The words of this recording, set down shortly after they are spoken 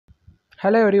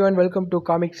Hello everyone, welcome to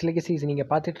comics legacies. நீங்கள்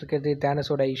பார்த்துட்டு இருக்கிறது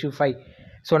தேனஸோட இஷ்யூ 5.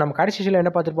 ஸோ நம்ம கடைசி இஷ்யூவில்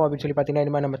என்ன பார்த்துருப்போம் அப்படின்னு சொல்லி பார்த்தீங்கன்னா,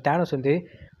 இந்த மாதிரி நம்ம தேனஸ் வந்து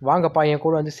வாங்கப்பா என்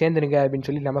கூட வந்து சேர்ந்துருங்க அப்படின்னு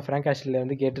சொல்லி நம்ம ஃப்ராங்க் கேஸ்டில்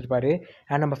வந்து கேட்டுருப்பாரு.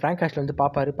 அண்ட் நம்ம ஃப்ராங்க் கேஸ்டில் வந்து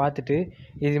பார்த்துட்டு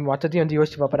இது மொத்தத்தையும் வந்து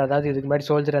யோசிச்சு பார்ப்பாரு. அதாவது இதுக்கு முன்னாடி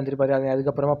சோல்ஜர் இருந்திருப்பாரு,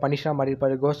 அதுக்கப்புறமா பனிஷராக மாறி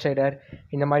இருப்பார், கோஸ்ட் ரைடர்,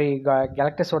 இந்த மாதிரி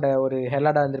கேலக்டஸோட ஒரு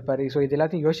ஹெல்லாடாக இருந்திருப்பாரு. ஸோ இது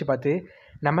எல்லாத்தையும் யோசிச்சு பார்த்து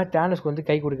நம்ம தேனஸ்க்கு வந்து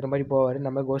கை கொடுக்குற மாதிரி போவார்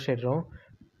நம்ம கோஸ்ட் ரைடரும்.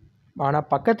 ஆனால்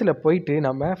பக்கத்தில் போயிட்டு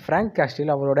நம்ம ஃப்ராங்க் கேஸ்டில்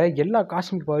அவரோட எல்லா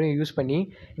காஸ்மிக் பவரையும் யூஸ் பண்ணி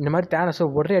இந்த மாதிரி தேனஸை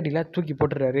ஒரே அடியில் தூக்கி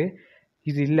போட்டுறாரு.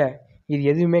 இது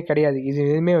எதுவுமே கிடையாது, இது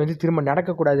எதுவுமே வந்து திரும்ப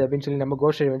நடக்கக்கூடாது அப்படின்னு சொல்லி நம்ம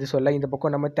கோஸ்ட் ரைடர் வந்து சொல்ல, இந்த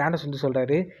பக்கம் நம்ம தேனஸ் வந்து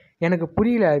சொல்கிறாரு எனக்கு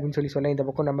புரியல அப்படின்னு சொல்லி சொல்ல, இந்த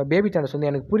பக்கம் நம்ம பேபி தேனஸ்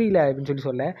வந்து எனக்கு புரியல அப்படின்னு சொல்லி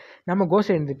சொல்ல, நம்ம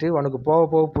கோஸ்ட் ரைடர் இருந்துட்டு உனக்கு போக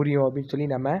போக புரியும் அப்படின்னு சொல்லி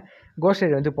நம்ம கோஸ்ட்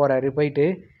ரைடர் வந்து போகிறாரு. போயிட்டு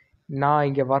நான்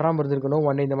இங்கே வராமல் இருந்திருக்கணும்,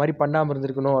 உன்னை இந்த மாதிரி பண்ணாமல்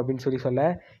இருந்திருக்கணும் அப்படின்னு சொல்லி சொல்ல,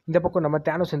 இந்த பக்கம் நம்ம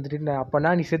தேனஸ் வந்துட்டு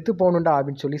அப்போனா நீ செத்து போகணுண்டா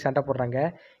அப்படின்னு சொல்லி சண்டை போடுறாங்க.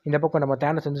 இந்த பக்கம் நம்ம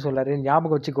தேனஸ் வந்து சொல்கிறாரு,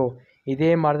 ஞாபகம் வச்சுக்கோ, இதே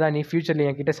மாதிரி தான் நீ ஃப்யூச்சரில்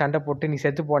என்கிட்ட சண்டை போட்டு நீ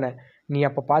செத்து போன, நீ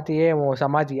அப்போ பார்த்தியே உன்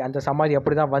சமாதி, அந்த சமாதி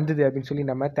அப்படி தான் வந்தது அப்படின்னு சொல்லி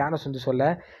நம்ம தேனஸ் வந்து சொல்ல,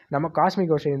 நம்ம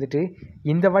காஸ்மிக் கோஷை இருந்துட்டு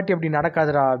இந்த வாட்டி அப்படி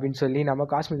நடக்காதுடா அப்படின்னு சொல்லி நம்ம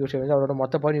காஸ்மிக் கோஷை வந்து அவரோட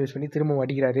மொத்த பவர் யூஸ் பண்ணி திரும்ப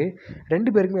அடிக்கிறாரு.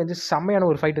 ரெண்டு பேருக்குமே வந்து செம்மையான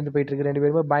ஒரு ஃபைட் வந்து போயிட்டு இருக்கு. ரெண்டு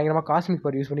பேருமே பயங்கரமாக காஸ்மிக்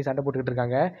பவர் யூஸ் பண்ணி சண்டை போட்டுக்கிட்டு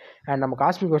இருக்காங்க. அண்ட் நம்ம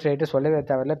காஸ்மிக் கோஷை சொல்லவே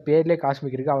தேவையில்ல, பேர்லேயே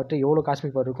காஸ்மிக் இருக்குது, அவர்கிட்ட எவ்வளோ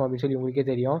காஸ்மிக் பவர் இருக்கும் அப்படின்னு சொல்லி உங்களுக்கே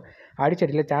தெரியும்.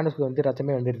 அடிச்சடியில் தேனஸ்க்கு வந்து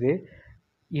ரத்தமே வந்துடுது.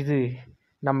 இது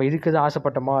நம்ம இதுக்கு தான்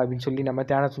ஆசைப்பட்டோமா அப்படின்னு சொல்லி நம்ம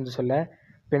தேனஸ் வந்து சொல்ல,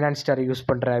 பெனான்ஸ் ஸ்டாரை யூஸ்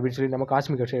பண்ணுற அப்படின்னு சொல்லி நம்ம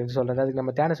காஸ்மிக் கோஷை வந்து சொல்கிறது. அதுக்கு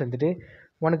நம்ம தேனஸ் வந்துட்டு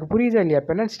உனக்கு புரியுதா இல்லையா,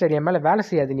 பெனான்ஸ் ஸ்டார் என் மேலே வேலை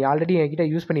செய்யாது, நீ ஆல்ரெடி என்கிட்ட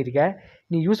யூஸ் பண்ணியிருக்க,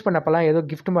 நீ யூஸ் பண்ணப்பெல்லாம் ஏதோ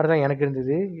கிஃப்ட் மாதிரி தான் எனக்கு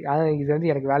இருந்தது, ஆனால் இது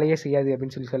வந்து எனக்கு வேலையே செய்யாது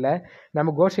அப்படின்னு சொல்லி சொல்ல,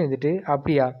 நம்ம கோஷை வந்துட்டு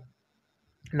அப்படியா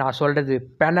நான் சொல்கிறது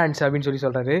பெனான்ஸ் அப்படின்னு சொல்லி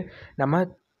சொல்கிறாரு. நம்ம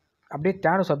அப்படியே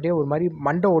தேனஸ் அப்படியே ஒரு மாதிரி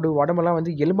மண்டோடு உடம்பெல்லாம்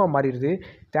வந்து எலும்பாக மாறிடுது.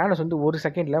 தேனஸ் வந்து ஒரு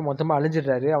செகண்டில் மொத்தமாக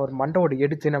அழிஞ்சிடுறாரு. அவர் மண்டோடு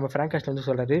எடுத்து நம்ம ஃப்ராங்க் கேஸ்டில் வந்து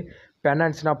சொல்கிறாரு,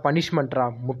 பெனான்ஸ்னா பனிஷ்மெண்ட்ரா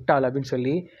முட்டாள் அப்படின்னு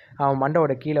சொல்லி அவன்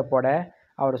மண்டோட கீழே போட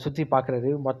அவரை சுற்றி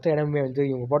பார்க்குறாரு. மொத்த இடமுமே வந்து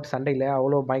இவங்க போட்ட சண்டையில்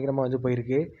அவ்வளோ பயங்கரமாக வந்து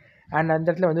போயிருக்கு. அண்ட் அந்த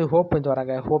இடத்துல வந்து ஹோப் வந்து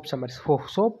வராங்க. ஹோப்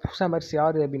சம்மர்ஸ்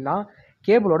யார் அப்படின்னா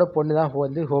கேபிளோட பொண்ணு தான்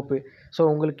வந்து ஹோப்பு. ஸோ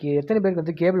உங்களுக்கு எத்தனை பேருக்கு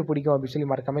வந்து கேபிள் பிடிக்கும் அப்படின்னு சொல்லி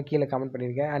மறக்காமல் கீழே கமெண்ட்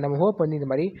பண்ணியிருக்கேன். அண்ட் நம்ம ஹோப் வந்து இந்த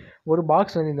மாதிரி ஒரு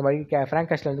பாக்ஸ் வந்து இந்த மாதிரி ஃப்ராங்க்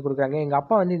கேஸ்டில் வந்து கொடுக்குறாங்க. எங்கள்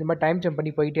அப்பா வந்து இந்த மாதிரி டைம் ஜம்ப்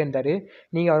பண்ணி போயிட்டே இருந்தார்,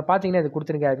 நீங்கள் அவர் பார்த்தீங்கன்னா இது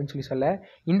கொடுத்துருங்க அப்படின்னு சொல்லி சொல்ல,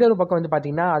 இந்த ஒரு பக்கம் வந்து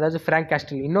பார்த்தீங்கன்னா அதாவது ஃப்ராங்க்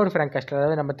கேஸ்டில் இன்னொரு ஃப்ராங்க் கேஸ்டில்,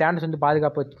 அதாவது நம்ம தேனஸ் வந்து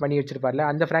பாதுகாப்பு பண்ணி வச்சிருப்பார்ல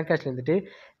அந்த ஃப்ராங்க் கேஸ்டில் இருந்துட்டு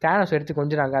தேனஸ் எடுத்து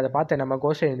கொஞ்சம் அதை பார்த்து நம்ம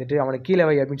கோஷை இருந்துட்டு அவனை கீழே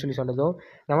வை அப்படின்னு சொல்லி சொன்னதும்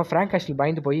நம்ம ஃப்ராங்க் கேஸ்டில்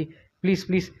பயந்து போய்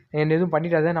ப்ளீஸ் என்ன எதுவும்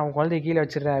பண்ணிட்டாத, நான் அவன் குழந்தைய கீழே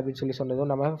வச்சிடுறேன் அப்படின்னு சொல்லி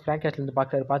சொன்னதும் நம்ம ஃப்ராங்க் கேஸ்டில்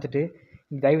பார்த்துட்டு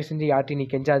தயவு செஞ்சு யார்ட்டையும் நீ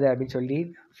கெஞ்சாத அப்படின்னு சொல்லி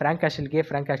ஃப்ராங்க்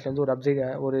கேஸ்டில் வந்து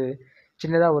ஒரு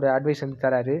சின்னதாக ஒரு அட்வைஸ் வந்து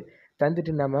தராரு.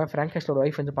 தந்துட்டு நம்ம ஃப்ராங்க் கேஸ்டிலோட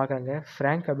ஒய்ஃப் வந்து பார்க்குறாங்க.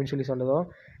 ஃப்ராங்க் அப்படின்னு சொல்லி சொன்னதும்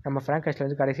நம்ம ஃப்ராங்க் கேஸ்டில்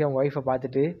வந்து கடைசியாக அவங்க ஒய்ஃபை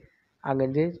பார்த்துட்டு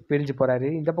அங்கேருந்து பிரிஞ்சு போகிறாரு.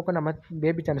 இந்த பக்கம் நம்ம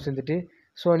பேபி தேனஸ் வந்துட்டு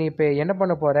ஸோ நீ இப்போ என்ன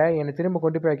பண்ண போகிற, என்னை திரும்ப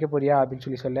கொண்டு போய் வைக்க போறியா அப்படின்னு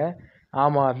சொல்லி சொல்ல,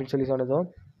 ஆமாம் அப்படின்னு சொல்லி சொன்னதும்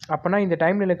அப்போனா இந்த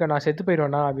டைமில் இருக்க நான் செத்து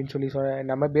போயிடுவேண்ணா அப்படின்னு சொல்லி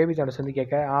நம்ம பேபி தேனஸ் வந்து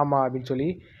கேட்க ஆமாம் அப்படின்னு சொல்லி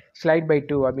ஸ்லைட் பை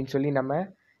 2 அப்படின்னு சொல்லி நம்ம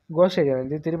கோஸ்ட் ரைடர்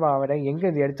வந்து திரும்ப அவரை எங்கே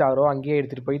இது எடுத்தாரோ அங்கேயே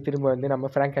எடுத்துகிட்டு போய் திரும்ப வந்து நம்ம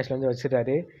ஃப்ராங்க் கேஸ்டில் வந்து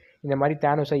வச்சிடறாரு. இந்த மாதிரி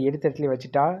தேனோஸை எடுத்த இடத்துல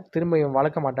வச்சுட்டா திரும்ப இவன்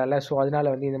வளர்க்க மாட்டான்ல, ஸோ அதனால்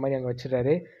வந்து இந்த மாதிரி அங்கே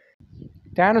வச்சிடறாரு.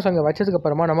 தேனோஸ் அங்கே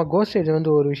வச்சதுக்கப்புறமா நம்ம கோஸ்ட் ரைடர்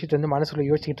வந்து ஒரு விஷயத்தை வந்து மனசுக்குள்ளே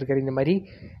யோசிச்சுட்டு இருக்காரு. இந்த மாதிரி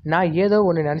நான் ஏதோ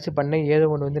ஒன்று நினச்சி பண்ணேன், ஏதோ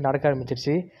ஒன்று வந்து நடக்க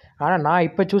ஆரம்பிச்சிருச்சு, ஆனால் நான்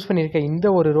இப்போ சூஸ் பண்ணியிருக்கேன் இந்த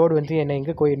ஒரு ரோடு வந்து என்னை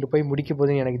எங்கே போய் முடிக்க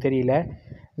போகுதுன்னு எனக்கு தெரியல,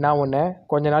 நான் உன்னை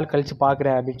கொஞ்ச நாள் கழித்து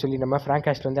பார்க்குறேன் அப்படின்னு சொல்லி நம்ம ஃப்ராங்க்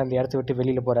கேஸ்டில் வந்து அந்த இடத்த விட்டு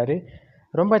வெளியில் போகிறாரு.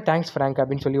 ரொம்ப தேங்க்ஸ் ஃப்ராங்க்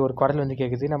அப்படின்னு சொல்லி ஒரு குரல் வந்து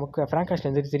கேட்குது. நமக்கு ஃப்ராங்க் கேஸ்டில்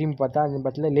வந்து திரும்பி பார்த்தா அந்த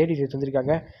படத்தில் லேடி டேட்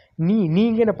வந்திருக்காங்க.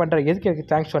 நீங்கள் என்ன பண்ணுற, எதுக்கு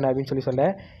தேங்க்ஸ் சொன்ன அப்படின்னு சொல்லி சொல்ல,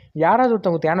 யாராவது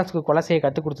ஒருத்தவங்க தேனஸ்க்கு கொலை செய்ய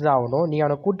கற்றுக் கொடுத்து தான் ஆகணும், நீ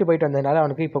அவனை கூப்பிட்டு போயிட்டு வந்ததுனால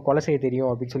அவனுக்கு இப்போ கொலை செய்ய தெரியும்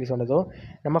அப்படின்னு சொல்லி சொன்னதும்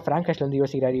நம்ம ஃப்ராங்க் கேஸ்டில் வந்து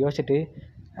யோசிச்சுட்டு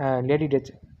லேடி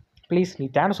டேட் ப்ளீஸ் நீ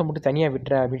தேனஸை மட்டும் தனியாக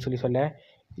விட்டுற அப்படின்னு சொல்லி சொல்ல,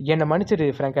 என்னை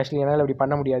மன்னிச்சிடு ஃப்ராங்க் கேஸ்டில், என்னால் அப்படி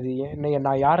பண்ண முடியாது,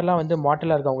 நான் யாரெல்லாம் வந்து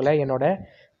மாட்டலாக இருக்கவங்கள என்னோட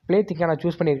ப்ளே திங்காக நான்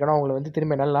சூஸ் பண்ணியிருக்கேனோ அவங்கள வந்து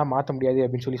திரும்ப என்னால் மாற்ற முடியாது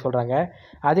அப்படின்னு சொல்லி சொல்கிறாங்க.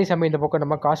 அதே சமயம் இந்த பக்கம்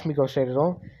நம்ம காஸ்மிக் கோஸ்ட்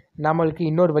ரைடரும் நம்மளுக்கு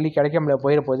இன்னொரு வழி கிடைக்காமல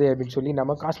போயிட போகுது அப்படின்னு சொல்லி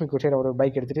நம்ம காஸ்மிக் கோஸ்ட் ரைடர் ஒரு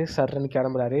பைக் எடுத்துகிட்டு சர்ன்னு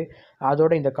கிளம்புறாரு.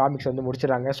 அதோட இந்த காமிக்ஸ் வந்து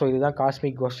முடிச்சிடறாங்க. ஸோ இதுதான்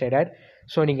காஸ்மிக் கோஸ்ட் ரைடர்.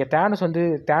 ஸோ நீங்கள்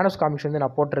தேனோஸ் காமிக்ஸ் வந்து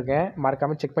நான் போட்டிருக்கேன்,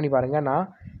 மறக்காமல் செக் பண்ணி பாருங்கள். நான்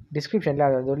டிஸ்கிரிப்ஷனில்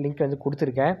அதை வந்து ஒரு லிங்க் வந்து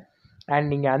கொடுத்துருக்கேன். அண்ட்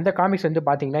நீங்கள் அந்த காமிக்ஸ் வந்து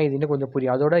பார்த்தீங்கன்னா இது இன்னும் கொஞ்சம்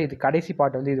புரியும். அதோட இது கடைசி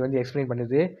பார்ட் வந்து இது வந்து எக்ஸ்பிளைன்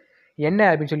பண்ணுது. என்ன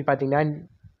அப்படின்னு சொல்லி பார்த்தீங்கன்னா,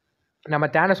 நம்ம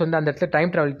தேனஸ் வந்து அந்த இடத்துல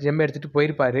டைம் ட்ராவல் ஜெம் எடுத்துகிட்டு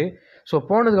போயிருப்பார். ஸோ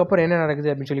போனதுக்கப்புறம் என்ன நடக்குது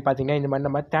அப்படின்னு சொல்லி பார்த்தீங்கன்னா, இந்த மாதிரி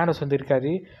நம்ம தேனஸ் வந்து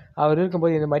இருக்கார். அவர்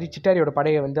இருக்கும்போது இந்த மாதிரி சிட்டாரியோட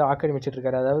படையை வந்து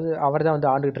ஆக்கிரமிச்சிட்ருக்காரு. அதாவது அவர் தான் வந்து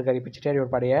ஆண்டுகிட்டு இருக்காரு இப்போ சிட்டாரியோட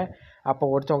படையை.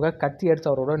 அப்போ ஒருத்தவங்க கத்தி எடுத்து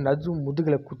அவரோட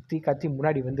முதுகில் குத்தி கத்தி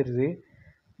முன்னாடி வந்துடுது.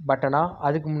 பட் ஆனால்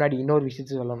அதுக்கு முன்னாடி இன்னொரு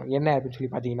விஷயத்தை சொல்லணும். என்ன அப்படின்னு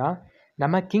சொல்லி பார்த்தீங்கன்னா,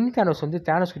 நம்ம கிங் தேனோஸ் வந்து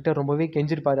தேனோஸ் கிட்ட ரொம்பவே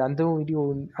கெஞ்சிருப்பார்.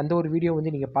 அந்த ஒரு வீடியோ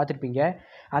வந்து நீங்கள் பார்த்துருப்பீங்க.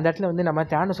 அந்த இடத்துல வந்து நம்ம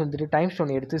தேனோஸ் வந்துட்டு டைம்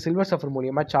ஸ்டோன் எடுத்து சில்வர் சஃபர்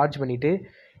மூலியமாக சார்ஜ் பண்ணிவிட்டு,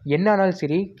 என்ன ஆனாலும்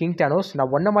சரி கிங் தேனோஸ்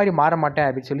நான் ஒன்றை மாதிரி மாற மாட்டேன்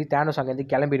அப்படின்னு சொல்லி தேனோஸ் அங்கேருந்து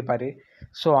கிளம்பியிருப்பார்.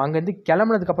 ஸோ அங்கேருந்து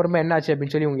கிளம்புனதுக்கப்புறமா என்ன ஆச்சு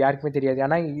அப்படின்னு சொல்லி உங்களுக்கு யாருக்குமே தெரியாது.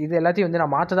 ஆனால் இது எல்லாத்தையும் வந்து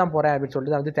நான் மாற்ற தான் போகிறேன் அப்படின்னு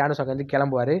சொல்லிட்டு வந்து தேனோஸ் அங்கேருந்து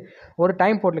கிளம்புவார். ஒரு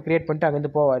டைம் போர்ட்டில் கிரியேட் பண்ணிட்டு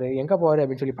அங்கேருந்து போவார். எங்கே போவார்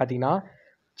அப்படின்னு சொல்லி பார்த்தீங்கன்னா,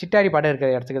 சிட்டாரி படம்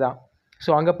இருக்கிற இடத்துக்கு தான்.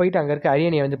 ஸோ அங்கே போயிட்டு அங்கே இருக்க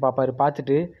அரியணையை வந்து பார்ப்பார்.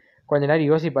 பார்த்துட்டு கொஞ்ச நேரம்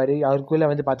யோசிப்பார். அவருக்குள்ளே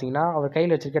வந்து பார்த்தீங்கன்னா, அவர்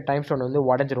கையில் வச்சிருக்க டைம் ஸ்டோன் வந்து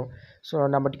உடஞ்சிரும். ஸோ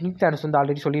நம்ம கிங் தேனோஸ் வந்து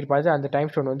ஆல்ரெடி சொல்லியிருப்பாரு, அந்த டைம்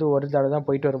ஸ்டோன் வந்து ஒரு தடவை தான்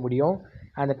போயிட்டு வர முடியும்.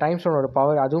 அந்த டைம் ஸ்டோனோட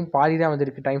பவர் அதுவும் பாதி தான் வந்து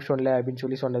இருக்குது டைம் ஸ்டோனில்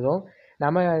அப்படின்னு சொன்னதும்,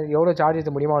 நம்ம எவ்வளோ சார்ஜ்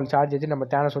ஏற்ற முடியுமோ அவ்வளோ சார்ஜ் ஏற்றி நம்ம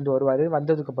தேனோஸ் வந்து வருவார்.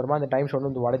 வந்ததுக்கப்புறமா அந்த டைம் ஸ்டோன்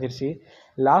வந்து உடஞ்சிருச்சு.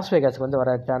 லாஸ் வேகாஸ்க்கு வந்து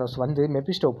வர தேனோஸ் வந்து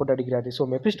மெபிஸ்டோ போட்டு அடிக்கிறாரு. ஸோ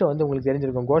மெபிஸ்டோ வந்து உங்களுக்கு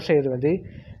தெரிஞ்சிருக்கும், கோஸ்ட் ரைடர் வந்து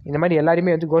இந்த மாதிரி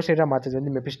எல்லாருமே வந்து கோஸ்ட் ரைடராக மாற்றுறது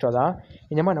வந்து மெபிஸ்டோ தான்.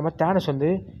 இந்த மாதிரி நம்ம தேனோஸ் வந்து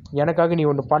எனக்காக நீ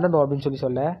ஒன்று பண்ணணும் அப்படின்னு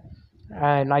சொல்ல,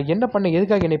 நான் என்ன பண்ணேன்,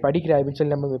 எதுக்காக என்னை படிக்கிற அப்படின்னு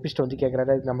சொல்லி நம்ம மெபிஸ்டோ வந்து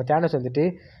கேட்குறாரு. நம்ம தேனோஸ் வந்துட்டு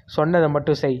சொன்னதை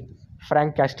மட்டும் செய்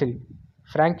ஃப்ராங்க்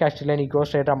கேஸ்டில் நீ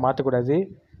கோஸ்ட் ரைடராக மாற்றக்கூடாது,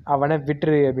 அவனை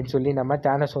விட்டுரு அப்படின்னு சொல்லி நம்ம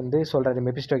தேனோஸ் வந்து சொல்கிறாரு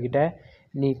மெபிஸ்டோ கிட்ட.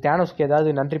 நீ தேனோஸ்க்கு ஏதாவது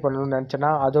நன்றி பண்ணணும்னு நினச்சனா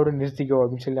அதோடு நிறுத்திக்கோ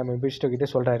அப்படின்னு சொல்லி நம்ம மெபிஸ்டோ கிட்ட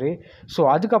சொல்கிறாரு. ஸோ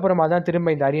அதுக்கப்புறமா தான்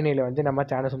திரும்ப இந்த அரியணையில் வந்து நம்ம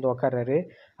தேனோஸ் வந்து உட்கார்றாரு.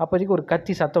 அப்போதைக்கு ஒரு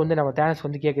கத்தி சத்தம் வந்து நம்ம தேனோஸ்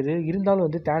வந்து கேட்குது. இருந்தாலும்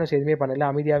வந்து தேனோஸ் எதுவுமே பண்ணல,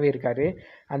 அமைதியாகவே இருக்கார்.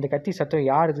 அந்த கத்தி சத்தம்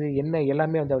யாருது என்ன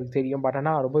எல்லாமே வந்து அவருக்கு தெரியும். பட்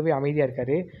ஆனால் ரொம்பவே அமைதியாக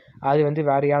இருக்கார். அது வந்து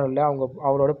வேறு யாரும் இல்லை,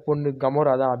 அவரோட பொண்ணு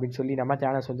கமோரா தான் அப்படின்னு சொல்லி நம்ம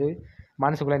தேனோஸ் வந்து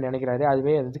மனசுக்குள்ளே நினைக்கிறாரு.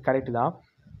 அதுவே வந்து கரெக்டு தான்.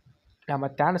 நம்ம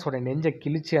தேனஸோட நெஞ்சை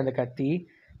கிழிச்சு அந்த கத்தி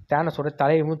தேனஸோட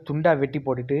தலையவும் துண்டாக வெட்டி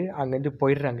போட்டுட்டு அங்கேருந்து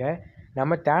போயிடுறாங்க.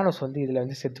 நம்ம தேனோஸ் வந்து இதில்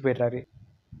வந்து செத்து போயிடுறாரு.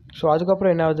 ஸோ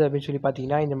அதுக்கப்புறம் என்ன ஆகுது அப்படின்னு சொல்லி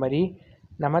பார்த்தீங்கன்னா, இந்த மாதிரி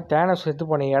நம்ம தேனோஸ் செத்து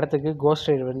போன இடத்துக்கு கோஸ்ட்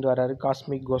ரைடர் வந்து வராரு,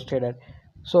 காஸ்மிக் கோஸ்ட் ரைடர்.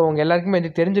 ஸோ உங்கள் எல்லாருக்குமே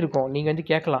வந்து தெரிஞ்சிருக்கும். நீங்கள் வந்து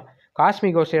கேட்கலாம்,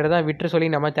 காஸ்மிக் கோஸ்ட் ரைடர் தான் விட்டுரு சொல்லி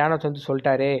நம்ம தேனோஸ் வந்து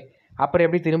சொல்லிட்டாரு, அப்புறம்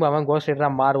எப்படி திரும்ப அவன் கோஸ்ட்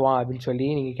ரைடராக மாறுவான் அப்படின்னு சொல்லி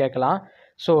நீங்கள் கேட்கலாம்.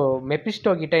 ஸோ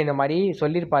மெபிஸ்டோ கிட்ட இந்த மாதிரி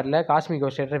சொல்லியிருப்பார்ல, காஸ்மிக்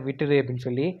கோஸ்ட் ரைடரை விட்டுரு அப்படின்னு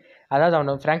சொல்லி, அதாவது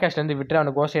அவனை ஃப்ராங்காஸ்ட்லேருந்து விட்டுரு,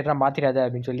 அவனை கோஸ்ட் ரைடராக மாற்றிடாத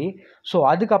அப்படின்னு சொல்லி. ஸோ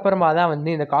அதுக்கப்புறமா தான் வந்து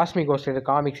இந்த காஸ்மிக் கோஸ்ட் ரைடர்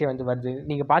காமிக்ஸே வந்து வருது.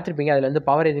 நீங்கள் பார்த்துருப்பீங்க, அதில் வந்து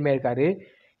பவர் எதுவுமே இருக்காது.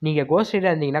 நீங்கள் கோஸ்ட்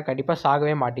ரைடராக இருந்தீங்கன்னா கண்டிப்பாக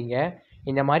சாகவே மாட்டீங்க.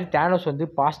 இந்த மாதிரி தேனோஸ் வந்து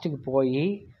பாஸ்ட்டுக்கு போய்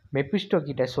மெபிஸ்டோ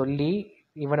கிட்ட சொல்லி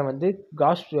இவனை வந்து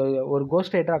ஒரு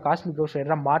கோஸ்ட் ரைடராக காஸ்மிக் கோஸ்ட்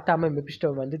ரைடராக மாற்றாமல்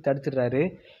மெபிஸ்டோ வந்து தடுத்துடுறாரு.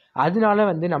 அதனால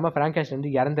வந்து நம்ம ஃப்ராங்காஸ்ட்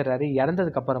வந்து இறந்துடுறாரு.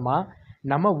 இறந்ததுக்கப்புறமா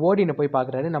நம்ம ஓடினை போய்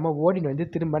பார்க்குறாரு. நம்ம ஓடின் வந்து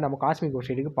திரும்ப நம்ம காஸ்மிக்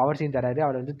கோஸ்ட் ரைடருக்கு பவர்ஸையும் தராரு.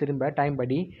 அவர் வந்து திரும்ப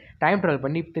டைம் ட்ராவல்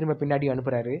பண்ணி திரும்ப பின்னாடி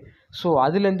அனுப்புகிறாரு. ஸோ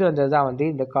அதுலேருந்து வந்தது தான் வந்து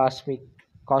இந்த காஸ்மிக்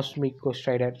கோஸ்ட்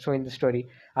ரைடர். ஸோ இந்த ஸ்டோரி,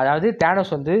 அதாவது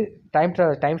தேனோஸ் வந்து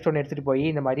டைம் ஸ்டோன் எடுத்துகிட்டு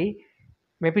போய் இந்த மாதிரி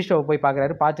மெபிஸ்டோவை போய்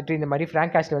பார்க்குறாரு. பார்த்துட்டு இந்த மாதிரி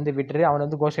ஃப்ராங்காஸ்ட் வந்து விட்டுரு, அவனை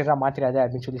வந்து கோஸ்ட் ரைடராக மாற்றிடாது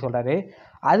அப்படின்னு சொல்லி சொல்கிறாரு.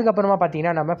 அதுக்கப்புறமா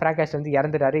பார்த்தீங்கன்னா நம்ம ஃப்ராங்காஸ்ட் வந்து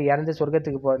இறந்துறாரு. இறந்து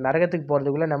நரகத்துக்கு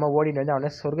போகிறதுக்குள்ளே நம்ம ஓடின் வந்து அவனை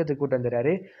சொர்க்கத்துக்கு கூட்டு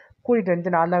வந்துடுறாரு. கூட்டிகிட்டு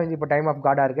வந்து நான் தான் வந்து இப்போ டைம் ஆஃப்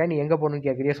காடாக இருக்கேன், நீ எங்கே போகணுன்னு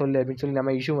கேட்குறியா சொல்லு அப்படின்னு சொல்லி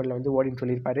நம்ம இஷ்யூவில் வந்து ஓடின்னு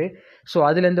சொல்லியிருப்பாரு. ஸோ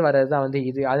அதுலேருந்து வரது தான் வந்து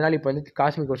இது. அதனால் இப்போ வந்து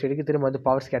காஸ்மிக் கோஸ்ட் ரைடருக்கு திரும்ப வந்து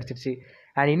பவர்ஸ் கிடச்சிருச்சு.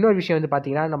 அண்ட் இன்னொரு விஷயம் வந்து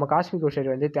பார்த்தீங்கன்னா, நம்ம காஸ்மிக் கோஸ்ட்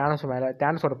ரைடர் வந்து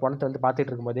தேனஸோட பணத்தை வந்து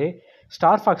பார்த்துட்டு இருக்கும்போது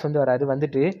ஸ்டார் ஃபாக்ஸ் வந்து வராது.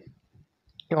 வந்துட்டு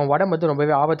இவன் உடம்பு வந்து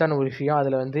ரொம்பவே ஆபத்தான ஒரு விஷயம்,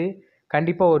 அதில் வந்து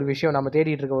கண்டிப்பாக ஒரு விஷயம் நம்ம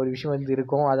தேடிட்டு இருக்க ஒரு விஷயம் வந்து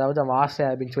இருக்கும், அதாவது அவன் ஆசை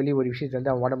அப்படின்னு சொல்லி ஒரு விஷயத்தை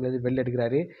வந்து அவன் உடம்புலேருந்து வெளில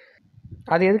எடுக்கிறாரு.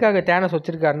 அது எதுக்காக தேனஸ்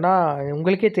வச்சுருக்காருன்னா,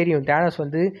 உங்களுக்கே தெரியும் தேனஸ்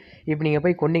வந்து இப்போ நீங்கள்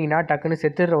போய் கொன்னீங்கன்னா டக்குன்னு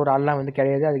செத்துடுற ஒரு ஆள்லாம் வந்து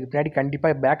கிடையாது. அதுக்கு பின்னாடி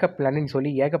கண்டிப்பாக பேக்கப் பிளான்னு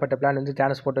சொல்லி ஏகப்பட்ட பிளான் வந்து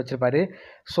தேனஸ் போட்டு வச்சுருப்பாரு.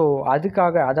 ஸோ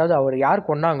அதுக்காக, அதாவது அவர் யார்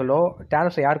கொன்னாங்களோ,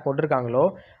 தேனஸை யார் கொண்டிருக்காங்களோ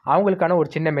அவங்களுக்கான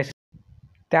ஒரு சின்ன மெசேஜ்,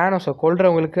 தேனோஸை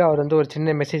கொல்றவங்களுக்கு அவர் வந்து ஒரு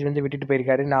சின்ன மெசேஜ் வந்து விட்டுட்டு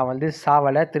போயிருக்காரு, நான் வந்து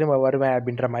சாவலை திரும்ப வருவேன்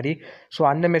அப்படின்ற மாதிரி. ஸோ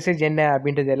அந்த மெசேஜ் என்ன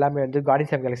அப்படின்றது எல்லாமே வந்து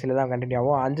கார்டியன்ஸ் ஆஃப் கேலக்ஸியில் தான் கண்டினியூ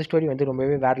ஆகும். அந்த ஸ்டோரி வந்து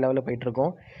ரொம்பவே வேறு லெவலில்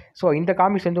போயிட்டுருக்கும். ஸோ இந்த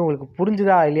காமிக்ஸ் வந்து உங்களுக்கு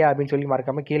புரிஞ்சுதா இல்லையா அப்படின்னு சொல்லி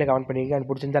மறக்காமல் கீழே கமெண்ட் பண்ணிங்க. அது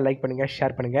பிடிச்சிருந்தா லைக் பண்ணுங்கள்,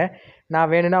 ஷேர் பண்ணுங்கள்.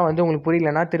 நான் வேணும்னா வந்து உங்களுக்கு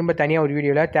புரியலன்னா திரும்ப தனியாக ஒரு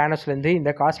வீடியோவில் தேனோஸ்லேருந்து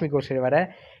இந்த காஸ்மிக் கோஸ்ட் வர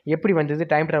எப்படி வந்தது,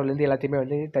 டைம் ட்ராவல்லேருந்து எல்லாத்தையுமே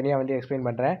வந்து தனியாக வந்து எக்ஸ்பிளைன்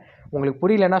பண்ணுறேன். உங்களுக்கு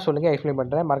புரியலன்னா சொல்லுங்கள், எக்ஸ்பிளைன்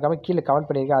பண்ணுறேன். மறக்காமல் கீழே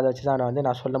கமெண்ட் பண்ணிங்க, அதை வச்சு தான்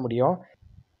நான் சொல்ல முடியும்.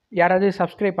 யாராவது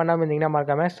சப்ஸ்கிரைப் பண்ணாமல் இருந்தீங்கன்னா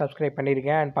மறக்காமல் சப்ஸ்கிரைப்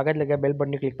பண்ணியிருக்கேன். அண்ட் பக்கத்தில் இருக்க பெல்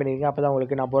பட்டனை கிளிக் பண்ணியிருக்கேன். அப்போ தான்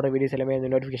உங்களுக்கு நான் போகிற வீடியோஸ் எல்லாமே வந்து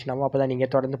நோட்டிஃபிகேஷன் ஆகும். அப்போ தான் நீங்கள்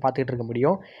தொடர்ந்து பார்த்துட்டு இருக்க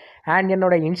முடியும். அண்ட்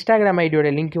என்னோட இன்ஸ்டாகிராம் ஐடியோட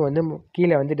லிங்க்கும் வந்து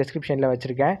கீழே வந்து டிஸ்கிரிப்ஷனில்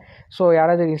வச்சுருக்கேன். ஸோ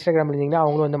யாராவது இன்ஸ்டாகிராம் இருந்தீங்கன்னா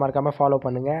அவங்களும் வந்து மறக்காமல் ஃபாலோ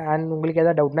பண்ணுங்கள். அண்ட் உங்களுக்கு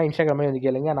எதாவது டவுட்னா இன்ஸ்டாகிராமில் வந்து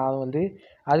கேளுங்க, நான் வந்து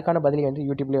அதுக்கான பதிலை வந்து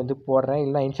யூடியூப்லேயே வந்து போடுறேன்,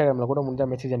 இல்லைனா இன்ஸ்டாகிராமில் கூட முடிஞ்ச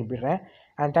மெசேஜ் அனுப்பிடுறேன்.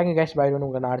 And thank you guys, by.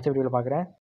 உங்களை நான் அடுத்த வீடியோவில் பார்க்குறேன்.